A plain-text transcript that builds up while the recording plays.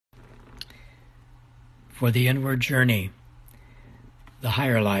for the inward journey, the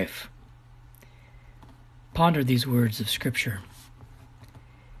higher life. Ponder these words of Scripture.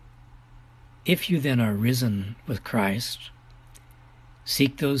 If you then are risen with Christ,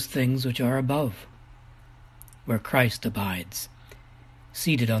 seek those things which are above, where Christ abides,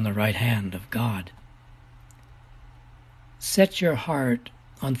 seated on the right hand of God. Set your heart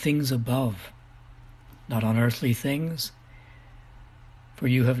on things above, not on earthly things, for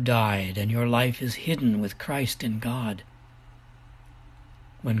you have died, and your life is hidden with Christ in God.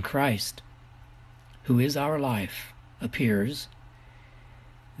 When Christ, who is our life, appears,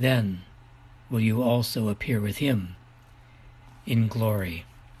 then will you also appear with him in glory.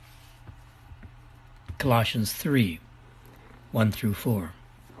 Colossians 3, 1-4.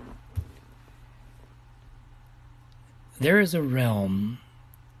 There is a realm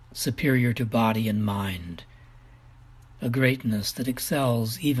superior to body and mind, a greatness that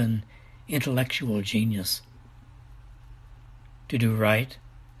excels even intellectual genius. To do right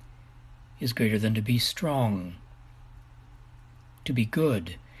is greater than to be strong. To be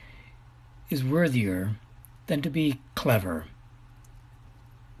good is worthier than to be clever.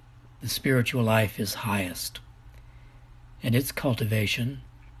 The spiritual life is highest, and its cultivation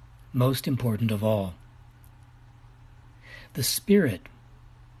most important of all. The spirit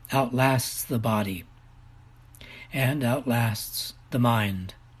outlasts the body and outlasts the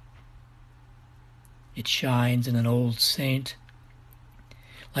mind. It shines in an old saint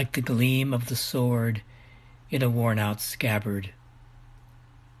like the gleam of the sword in a worn-out scabbard.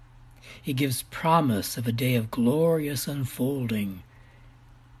 It gives promise of a day of glorious unfolding,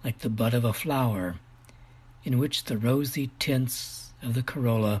 like the bud of a flower, in which the rosy tints of the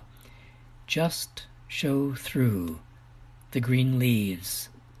corolla just show through the green leaves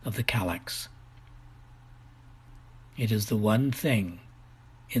of the calyx. It is the one thing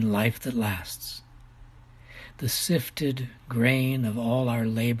in life that lasts, the sifted grain of all our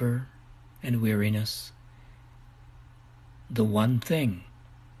labor and weariness, the one thing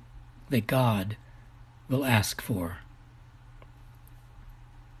that God will ask for.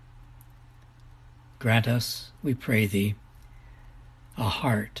 Grant us, we pray thee, a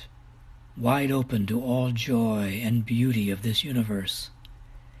heart wide open to all joy and beauty of this universe,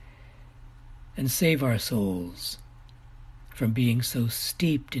 and save our souls from being so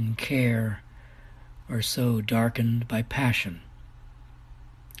steeped in care or so darkened by passion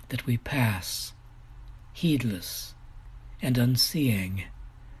that we pass, heedless and unseeing,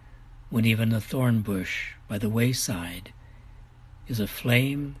 when even the thorn bush by the wayside is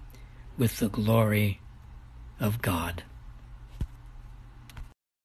aflame with the glory of God.